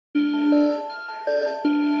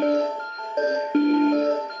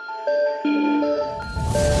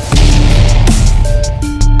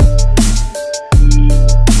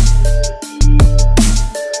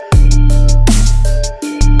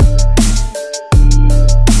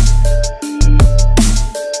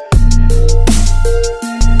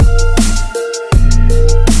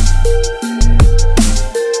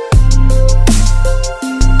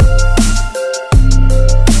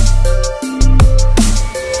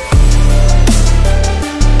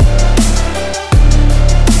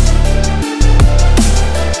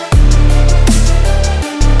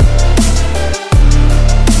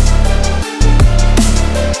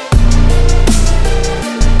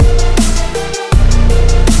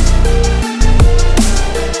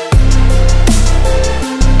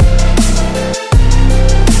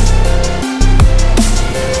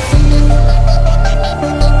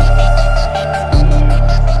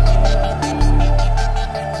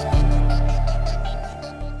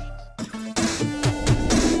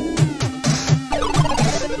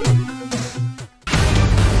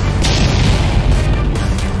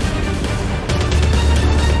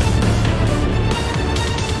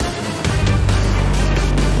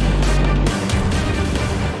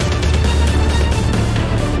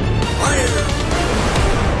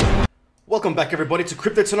Welcome back everybody to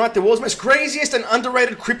Crypto Tonight, the world's most craziest and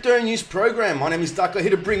underrated crypto news program. My name is Darko, here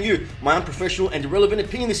to bring you my unprofessional and irrelevant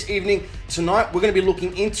opinion this evening. Tonight we're going to be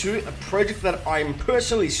looking into a project that I'm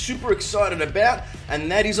personally super excited about,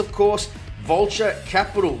 and that is of course Vulture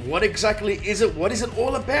Capital. What exactly is it? What is it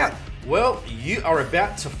all about? Well, you are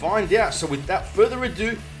about to find out. So without further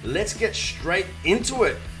ado, let's get straight into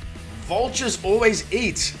it. Vultures always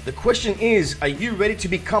eat. The question is, are you ready to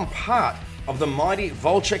become part of the mighty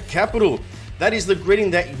Vulture Capital? That is the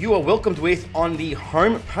greeting that you are welcomed with on the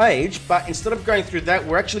home page. But instead of going through that,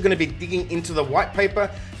 we're actually going to be digging into the white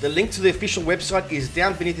paper. The link to the official website is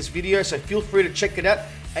down beneath this video, so feel free to check it out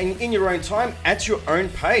and in your own time, at your own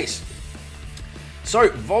pace. So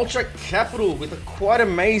Vulture Capital with a quite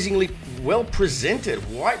amazingly well presented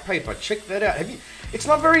white paper. Check that out. It's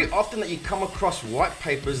not very often that you come across white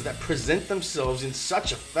papers that present themselves in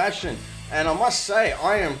such a fashion, and I must say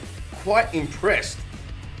I am quite impressed.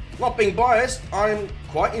 Not being biased, I'm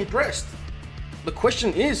quite impressed. The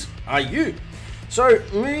question is, are you? So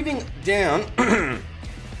moving down,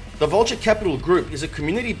 the Vulture Capital Group is a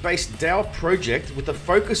community-based DAO project with a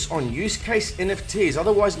focus on use case NFTs,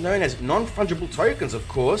 otherwise known as non-fungible tokens, of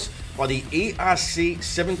course, by the ERC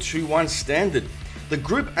 721 standard. The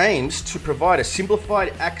group aims to provide a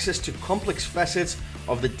simplified access to complex facets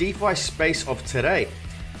of the DeFi space of today.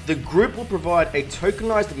 The group will provide a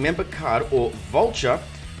tokenized member card, or Vulture,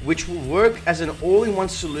 which will work as an all-in-one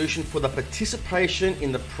solution for the participation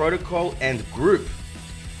in the protocol and group.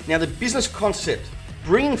 Now, the business concept,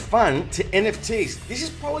 bringing fun to NFTs. This is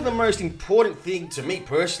probably the most important thing to me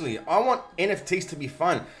personally. I want NFTs to be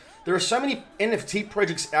fun. There are so many NFT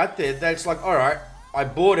projects out there that it's like, all right, I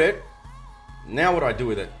bought it. Now what do I do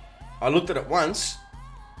with it? I looked at it once,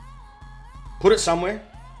 put it somewhere,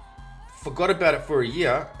 forgot about it for a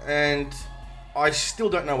year, and I still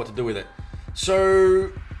don't know what to do with it.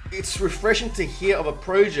 So it's refreshing to hear of a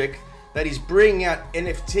project that is bringing out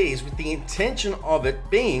NFTs with the intention of it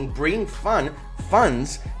being bringing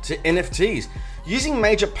funds to NFTs. Using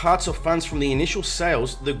major parts of funds from the initial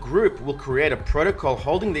sales, the group will create a protocol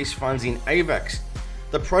holding these funds in AVAX.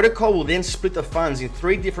 The protocol will then split the funds in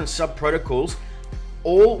 3 different sub-protocols,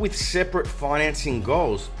 all with separate financing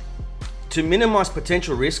goals. To minimize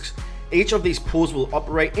potential risks, each of these pools will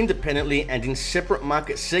operate independently and in separate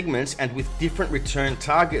market segments and with different return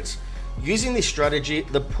targets. Using this strategy,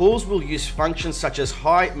 the pools will use functions such as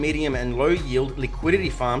high, medium, and low yield liquidity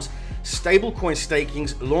farms, stablecoin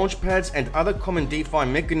stakings, launchpads, and other common DeFi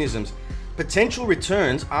mechanisms. Potential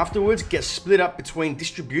returns afterwards get split up between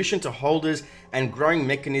distribution to holders and growing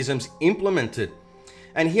mechanisms implemented.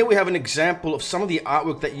 And here we have an example of some of the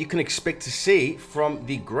artwork that you can expect to see from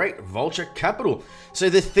the great Vulture Capital. So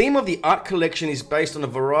the theme of the art collection is based on a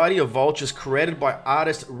variety of vultures created by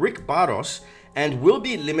artist Rick Bartos and will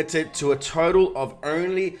be limited to a total of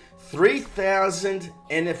only 3,000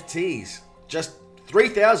 NFTs. Just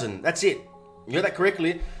 3,000, that's it. You heard that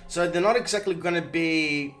correctly. So they're not exactly going to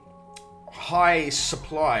be high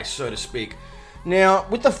supply, so to speak. Now,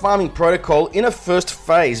 with the farming protocol, in a first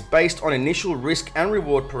phase based on initial risk and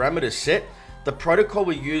reward parameters set, the protocol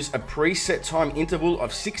will use a preset time interval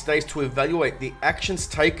of 6 days to evaluate the actions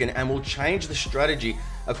taken and will change the strategy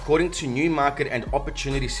according to new market and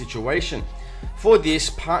opportunity situation. For this,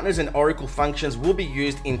 partners and oracle functions will be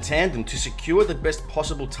used in tandem to secure the best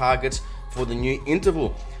possible targets for the new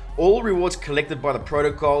interval. All rewards collected by the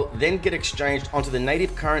protocol then get exchanged onto the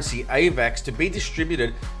native currency AVAX to be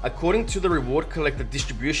distributed according to the reward collector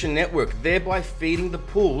distribution network, thereby feeding the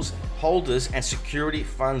pools, holders, and security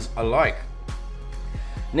funds alike.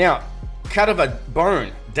 Now, cut of a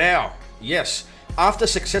bone, DAO, yes. After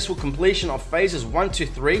successful completion of phases 1 to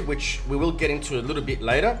 3, which we will get into a little bit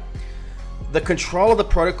later, the control of the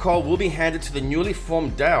protocol will be handed to the newly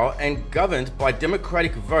formed DAO and governed by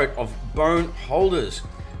democratic vote of bone holders.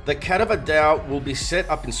 The cat of a DAO will be set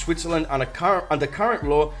up in Switzerland under current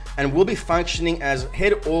law and will be functioning as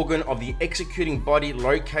head organ of the executing body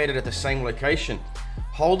located at the same location.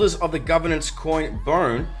 Holders of the governance coin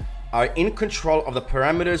Bone are in control of the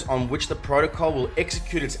parameters on which the protocol will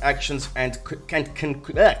execute its actions and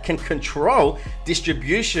can control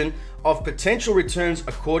distribution of potential returns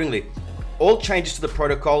accordingly. All changes to the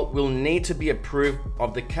protocol will need to be approved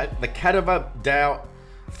of the Cadava DAO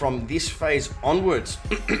from this phase onwards.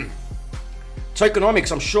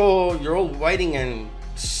 Tokenomics, I'm sure you're all waiting and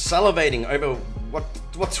salivating over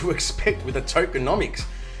what to expect with the tokenomics.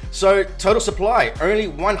 So total supply, only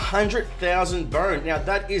 100,000 bone. Now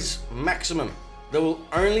that is maximum. There will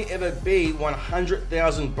only ever be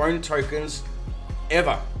 100,000 bone tokens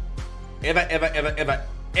ever.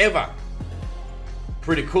 Ever.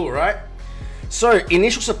 Pretty cool, right? So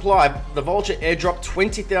initial supply, the Vulture airdrop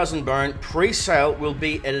 20,000 burn, pre-sale will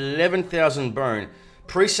be 11,000 burn.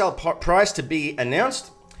 Pre-sale price to be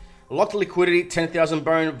announced. Lot liquidity 10,000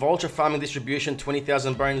 burn, Vulture farming distribution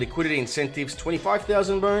 20,000 burn, liquidity incentives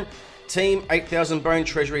 25,000 burn, team 8,000 burn,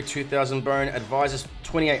 treasury 2,000 burn, advisors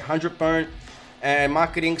 2,800 burn, and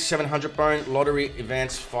marketing 700 burn, lottery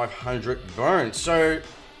events 500 burn. So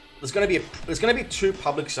there's going to be two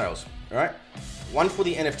public sales, all right? One for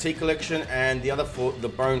the NFT collection and the other for the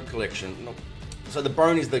burn collection. So the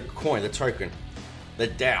burn is the coin, the token, the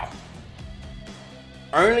DAO.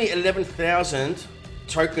 Only 11,000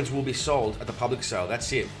 tokens will be sold at the public sale.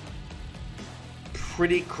 That's it.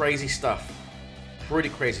 Pretty crazy stuff. Pretty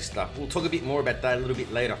crazy stuff. We'll talk a bit more about that a little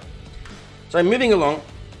bit later. So moving along,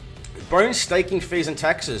 burn staking fees and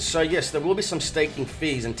taxes. So yes, there will be some staking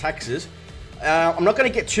fees and taxes. I'm not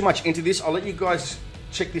going to get too much into this. I'll let you guys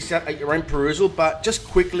check this out at your own perusal, but just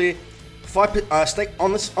quickly, on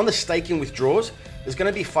the staking withdrawals, there's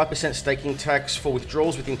going to be 5% staking tax for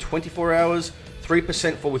withdrawals within 24 hours,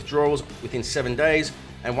 3% for withdrawals within 7 days,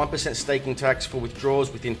 and 1% staking tax for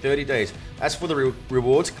withdrawals within 30 days. As for the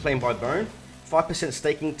rewards claimed by burn, 5%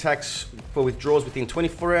 staking tax for withdrawals within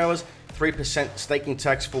 24 hours, 3% staking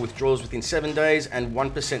tax for withdrawals within 7 days, and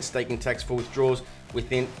 1% staking tax for withdrawals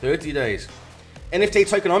within 30 days. NFT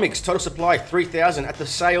tokenomics, total supply 3,000. At the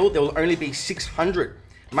sale, there will only be 600.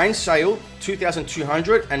 Main sale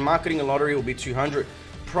 2,200, and marketing and lottery will be 200.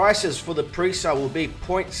 Prices for the pre-sale will be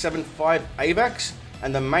 0.75 AVAX,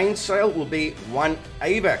 and the main sale will be 1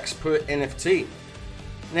 AVAX per NFT.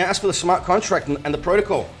 Now, as for the smart contract and the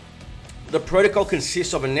protocol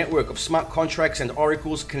consists of a network of smart contracts and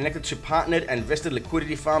oracles connected to partnered and vested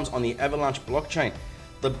liquidity farms on the Avalanche blockchain.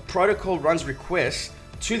 The protocol runs requests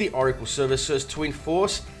to the Oracle services to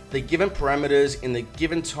enforce the given parameters in the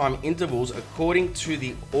given time intervals according to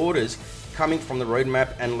the orders coming from the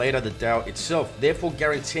roadmap and later the DAO itself, therefore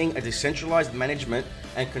guaranteeing a decentralized management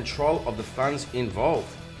and control of the funds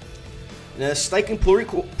involved. Now, staking pool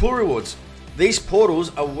rewards. These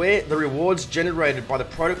portals are where the rewards generated by the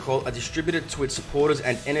protocol are distributed to its supporters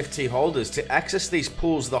and NFT holders. To access these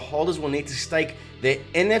pools, the holders will need to stake their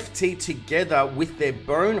NFT together with their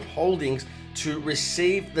burn holdings to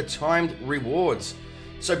receive the timed rewards.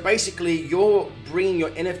 So basically, you're bringing your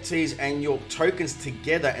NFTs and your tokens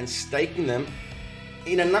together and staking them.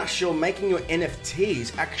 In a nutshell, making your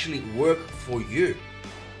NFTs actually work for you.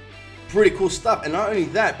 Pretty cool stuff. And not only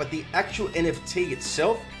that, but the actual NFT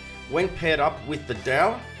itself, when paired up with the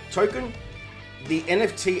DAO token, the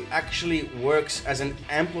NFT actually works as an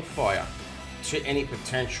amplifier to any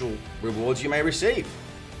potential rewards you may receive.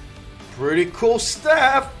 Pretty cool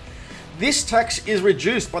stuff. This tax is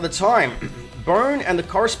reduced by the time burn and the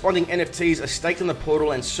corresponding NFTs are staked in the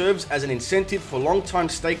portal and serves as an incentive for long-time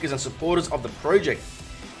stakers and supporters of the project.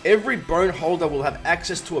 Every burn holder will have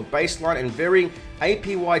access to a baseline and varying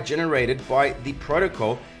APY generated by the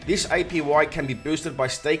protocol. This APY can be boosted by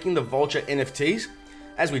staking the Vulture NFTs.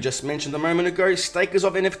 As we just mentioned a moment ago, stakers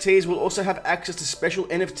of NFTs will also have access to special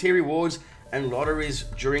NFT rewards and lotteries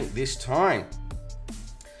during this time.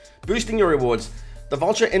 Boosting your rewards. The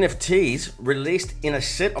Vulture NFTs, released in a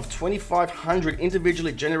set of 2,500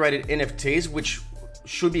 individually generated NFTs, which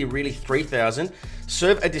should be really 3,000,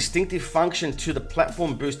 serve a distinctive function to the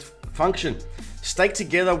platform boost function. Staked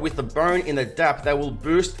together with the burn in the dApp, they will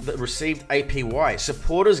boost the received APY.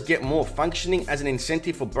 Supporters get more, functioning as an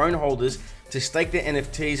incentive for burn holders to stake their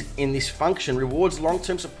NFTs in this function. Rewards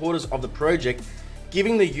long-term supporters of the project,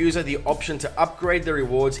 giving the user the option to upgrade their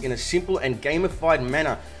rewards in a simple and gamified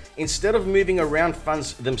manner. Instead of moving around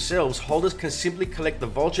funds themselves, holders can simply collect the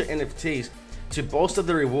Vulture NFTs to bolster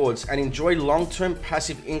the rewards and enjoy long-term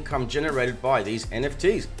passive income generated by these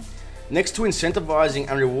NFTs. Next to incentivizing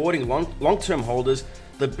and rewarding long-term holders,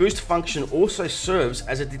 the boost function also serves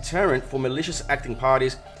as a deterrent for malicious acting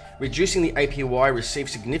parties, reducing the APY received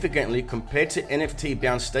significantly compared to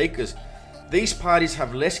NFT-bound stakers. These parties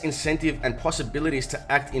have less incentive and possibilities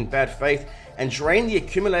to act in bad faith and drain the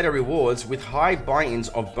accumulator rewards with high buy-ins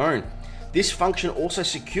of burn. This function also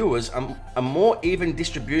secures a more even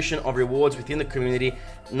distribution of rewards within the community,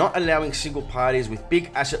 not allowing single parties with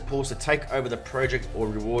big asset pools to take over the project or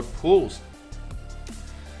reward pools.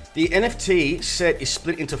 The NFT set is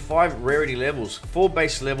split into 5 rarity levels, 4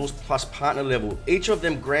 base levels plus partner level, each of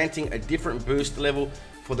them granting a different boost level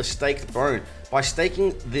for the staked burn. By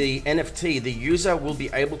staking the NFT, the user will be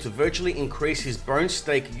able to virtually increase his burn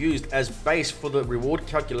stake used as base for the reward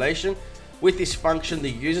calculation. With this function, the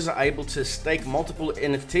users are able to stake multiple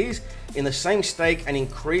NFTs in the same stake and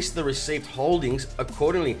increase the received holdings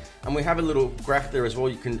accordingly. And we have a little graph there as well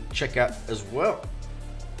you can check out as well.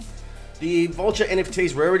 The Vulture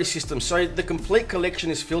NFTs rarity system. So the complete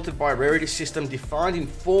collection is filtered by a rarity system defined in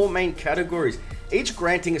 4 main categories, each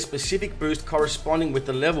granting a specific boost corresponding with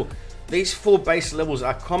the level. These 4 base levels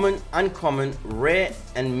are common, uncommon, rare,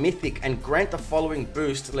 and mythic, and grant the following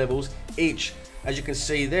boost levels each. As you can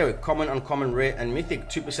see there, common, uncommon, rare, and mythic,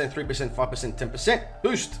 2%, 3%, 5%, 10%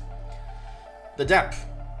 boost. The DApp.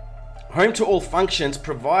 Home to all functions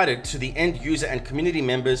provided to the end user and community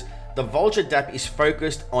members, the Vulture DApp is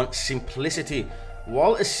focused on simplicity.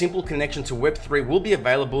 While a simple connection to Web3 will be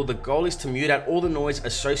available, the goal is to mute out all the noise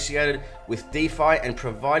associated with DeFi and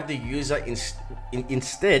provide the user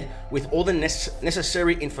instead with all the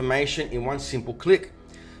necessary information in one simple click.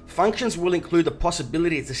 Functions will include the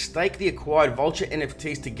possibility to stake the acquired Vulture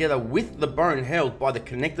NFTs together with the bone held by the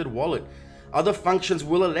connected wallet. Other functions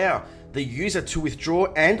will allow the user to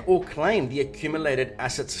withdraw and or claim the accumulated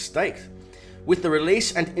assets staked. With the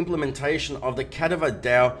release and implementation of the Cadaver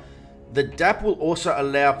DAO, the DApp will also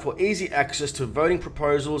allow for easy access to voting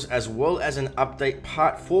proposals as well as an update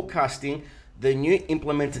part forecasting the new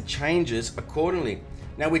implemented changes accordingly.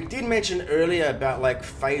 Now, we did mention earlier about like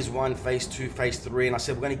phase 1, phase 2, phase 3, and I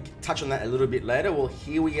said we're going to touch on that a little bit later. Well,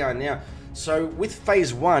 here we are now. So with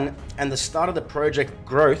phase 1 and the start of the project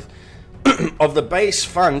growth of the base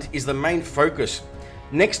fund is the main focus.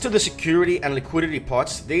 Next to the security and liquidity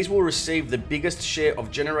pots, these will receive the biggest share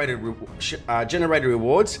of generated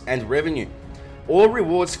rewards and revenue. All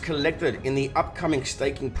rewards collected in the upcoming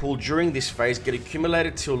staking pool during this phase get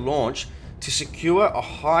accumulated till launch to secure a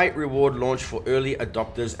high reward launch for early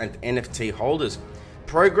adopters and NFT holders.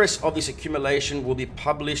 Progress of this accumulation will be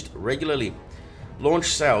published regularly. Launch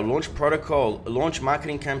sale, launch protocol, launch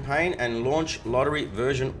marketing campaign, and launch lottery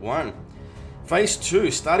version 1. Phase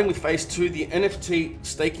 2, starting with phase 2, the NFT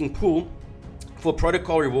staking pool for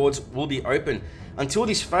protocol rewards will be open. Until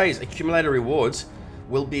this phase, accumulated rewards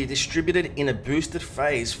will be distributed in a boosted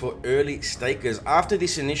phase for early stakers. After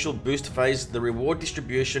this initial boost phase, the reward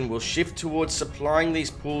distribution will shift towards supplying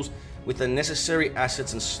these pools with the necessary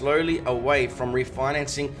assets and slowly away from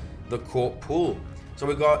refinancing the core pool. So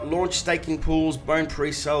we've got launch staking pools, bone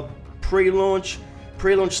pre-sale, pre-launch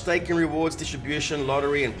staking rewards distribution,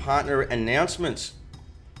 lottery, and partner announcements.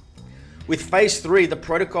 With phase 3, the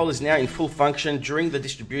protocol is now in full function. During the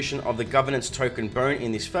distribution of the governance token bone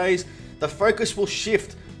in this phase, the focus will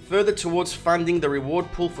shift further towards funding the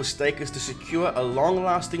reward pool for stakers to secure a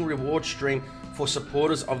long-lasting reward stream for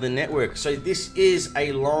supporters of the network. So this is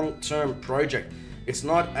a long-term project. It's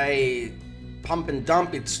not a pump and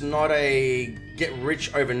dump. It's not a get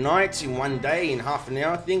rich overnight in one day, in half an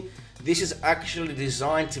hour thing. This is actually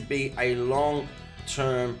designed to be a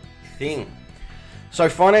long-term thing. So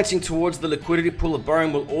financing towards the liquidity pool of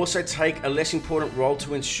bone will also take a less important role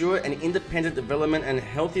to ensure an independent development and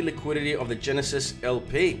healthy liquidity of the Genesis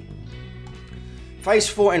LP. Phase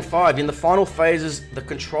 4 and 5, in the final phases, the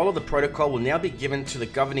control of the protocol will now be given to the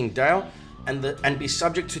governing DAO and be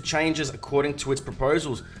subject to changes according to its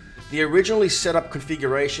proposals. The originally set up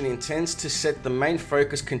configuration intends to set the main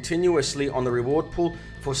focus continuously on the reward pool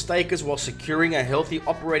for stakers while securing a healthy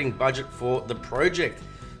operating budget for the project.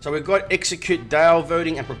 So we've got execute DAO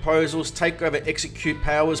voting and proposals, takeover execute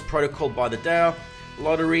powers protocol by the DAO,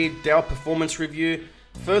 lottery, DAO performance review,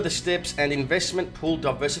 further steps, and investment pool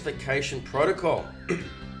diversification protocol.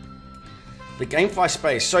 The GameFi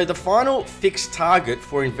space. So the final fixed target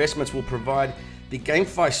for investments will provide the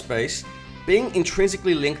GameFi space. Being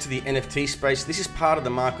intrinsically linked to the NFT space, this is part of the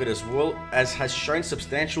market as well as has shown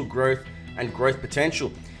substantial growth and growth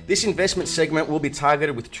potential. This investment segment will be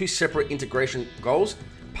targeted with 2 separate integration goals: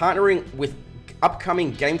 partnering with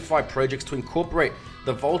upcoming GameFi projects to incorporate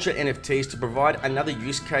the Vulture NFTs to provide another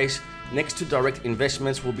use case next to direct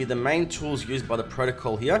investments will be the main tools used by the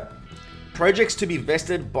protocol here. Projects to be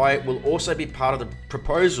vested by it will also be part of the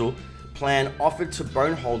proposal plan offered to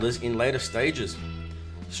bone holders in later stages.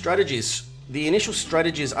 Strategies. The initial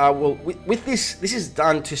strategies are, well, with this is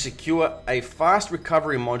done to secure a fast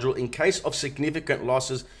recovery module in case of significant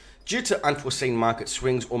losses due to unforeseen market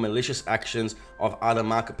swings or malicious actions of other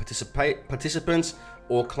market participants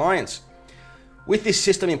or clients. With this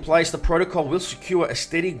system in place, the protocol will secure a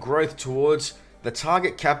steady growth towards the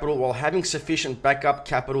target capital while having sufficient backup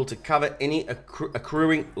capital to cover any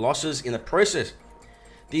accruing losses in the process.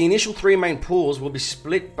 The initial 3 main pools will be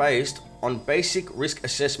split based on basic risk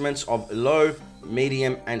assessments of low,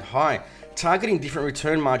 medium, and high, targeting different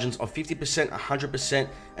return margins of 50%, 100%,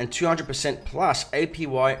 and 200% plus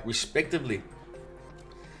APY respectively.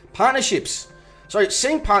 Partnerships. So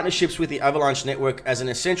seeing partnerships with the Avalanche network as an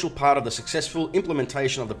essential part of the successful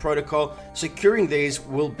implementation of the protocol, securing these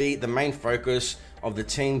will be the main focus of the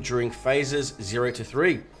team during phases 0 to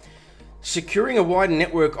 3. Securing a wide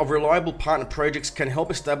network of reliable partner projects can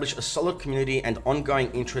help establish a solid community and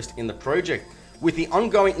ongoing interest in the project. With the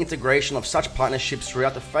ongoing integration of such partnerships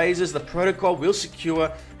throughout the phases, the protocol will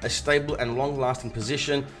secure a stable and long-lasting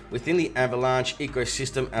position within the Avalanche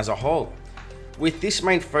ecosystem as a whole. With this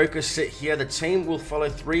main focus set here, the team will follow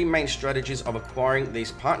three main strategies of acquiring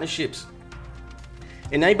these partnerships.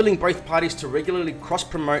 Enabling both parties to regularly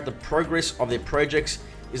cross-promote the progress of their projects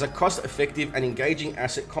is a cost-effective and engaging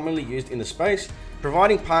asset commonly used in the space.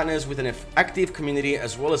 Providing partners with an active community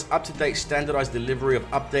as well as up-to-date standardized delivery of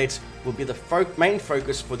updates will be the main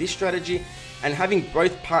focus for this strategy, and having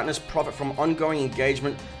both partners profit from ongoing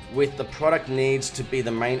engagement with the product needs to be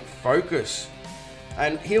the main focus.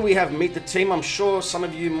 And here we have Meet the Team. I'm sure some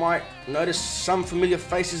of you might notice some familiar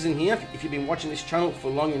faces in here if you've been watching this channel for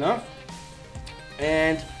long enough.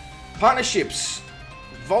 And partnerships.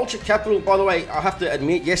 Vulture Capital, by the way, I have to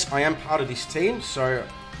admit, yes, I am part of this team. So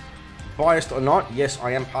biased or not, yes,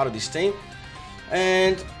 I am part of this team.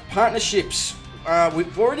 And partnerships,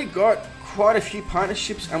 we've already got quite a few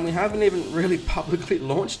partnerships and we haven't even really publicly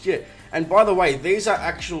launched yet. And by the way, these are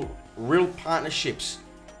actual real partnerships.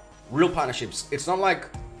 Real partnerships. It's not like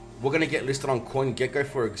we're gonna get listed on CoinGecko,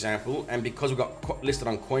 for example, and because we got listed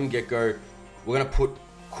on CoinGecko, we're gonna put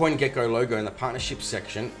CoinGecko logo in the partnership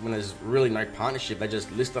section when there's really no partnership. They just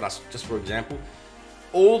listed us, just for example.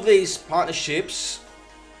 All these partnerships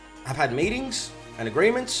have had meetings and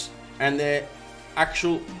agreements, and they're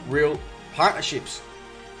actual real partnerships,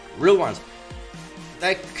 real ones.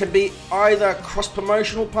 They can be either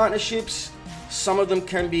cross-promotional partnerships, some of them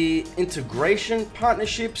can be integration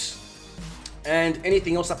partnerships, and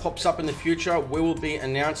anything else that pops up in the future we will be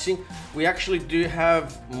announcing. We actually do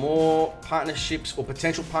have more partnerships or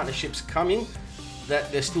potential partnerships coming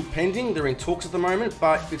that they're still pending. They're in talks at the moment,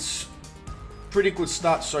 but it's pretty good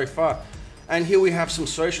start so far. And here we have some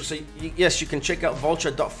social. So yes, you can check out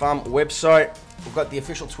vulture.farm website. We've got the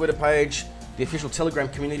official Twitter page. The official Telegram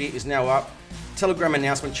community is now up. Telegram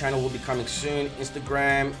announcement channel will be coming soon.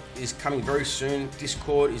 Instagram is coming very soon.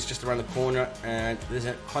 Discord is just around the corner, and there's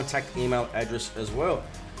a contact email address as well.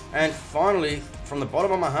 And finally, from the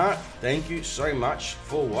bottom of my heart, thank you so much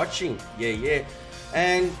for watching. Yeah.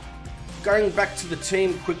 And going back to the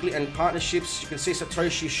team quickly and partnerships, you can see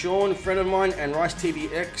Satoshi Sean, a friend of mine, and Rice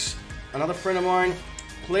TVX, another friend of mine.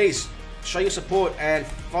 Please show your support and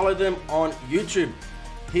follow them on YouTube.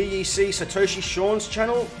 Here you see Satoshi Sean's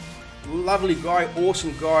channel. Lovely guy,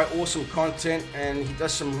 awesome content, and he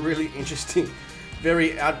does some really interesting,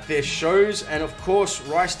 very out there shows. And of course,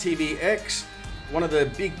 Rice TVX, one of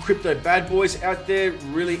the big crypto bad boys out there,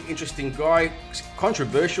 really interesting guy,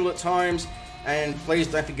 controversial at times. And please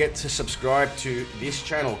don't forget to subscribe to this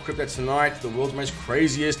channel, Crypto Tonight, the world's most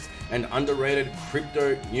craziest and underrated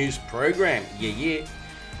crypto news program. Yeah.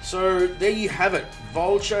 So there you have it,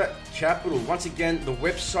 Vulture Capital. Once again, the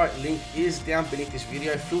website link is down beneath this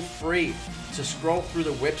video. Feel free to scroll through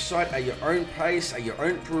the website at your own pace, at your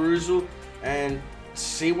own perusal, and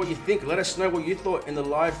see what you think. Let us know what you thought in the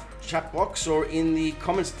live chat box or in the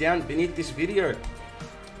comments down beneath this video.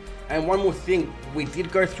 And one more thing, we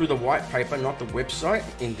did go through the white paper, not the website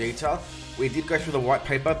in detail. We did go through the white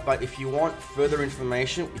paper, but if you want further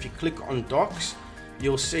information, if you click on docs,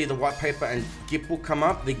 you'll see the white paper and Git book come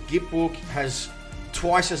up. The Git book has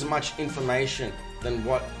twice as much information than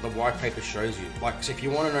what the white paper shows you. Like, so if you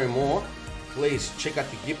want to know more, please check out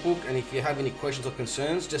the Git book. And if you have any questions or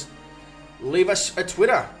concerns, just leave us a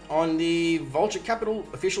Twitter on the Vulture Capital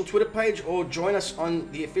official Twitter page, or join us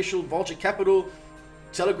on the official Vulture Capital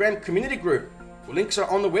Telegram community group. Links are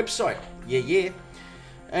on the website. Yeah.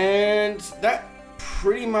 And that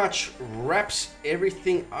pretty much wraps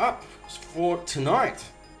everything up for tonight.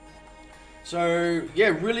 So yeah,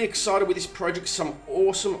 really excited with this project. Some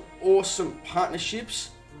awesome partnerships,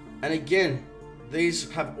 and again,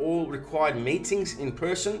 these have all required meetings in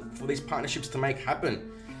person for these partnerships to make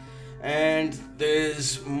happen. And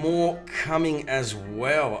there's more coming as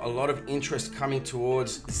well. A lot of interest coming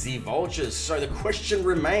towards the vultures. So the question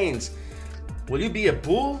remains, will you be a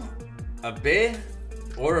bull, a bear,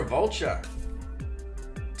 or a vulture?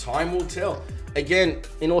 Time will tell. Again,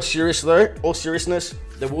 in all seriousness,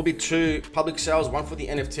 there will be two public sales, one for the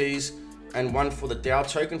NFTs and one for the DAO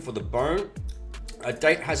token for the bone. A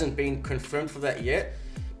date hasn't been confirmed for that yet.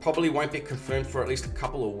 Probably won't be confirmed for at least a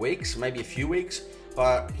couple of weeks, maybe a few weeks.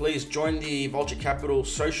 But please join the Vulture Capital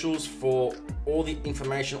socials for all the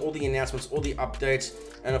information, all the announcements, all the updates.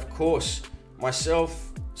 And of course,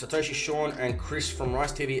 myself, Satoshi Sean, and Chris from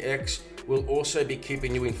Rice TVX will also be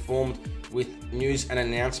keeping you informed with news and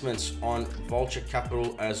announcements on Vulture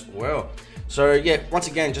Capital as well. So yeah, once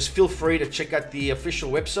again, just feel free to check out the official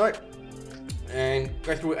website, and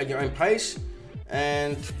go through it at your own pace.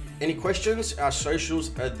 And any questions, our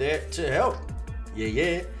socials are there to help.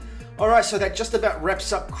 Yeah. All right, so that just about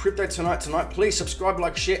wraps up crypto tonight. Please subscribe,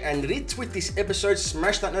 like, share, and retweet this episode.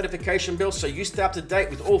 Smash that notification bell so you stay up to date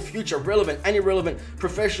with all future relevant and irrelevant,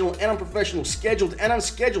 professional and unprofessional, scheduled and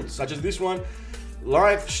unscheduled, such as this one,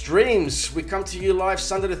 live streams. We come to you live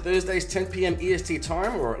Sunday to Thursdays, 10 p.m. EST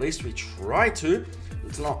time, or at least we try to.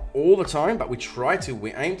 It's not all the time, but we try to,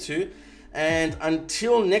 we aim to. And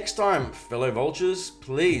until next time, fellow vultures,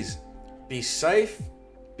 please be safe,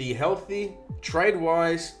 be healthy, trade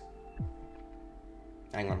wise.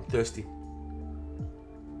 Hang on, I'm thirsty.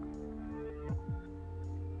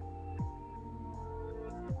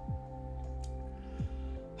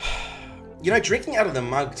 You know, drinking out of the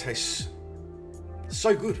mug tastes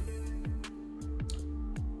so good.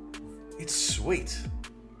 It's sweet.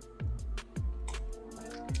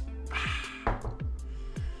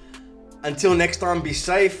 Until next time, be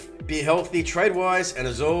safe, be healthy, trade wise, and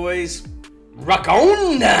as always, rock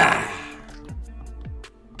on!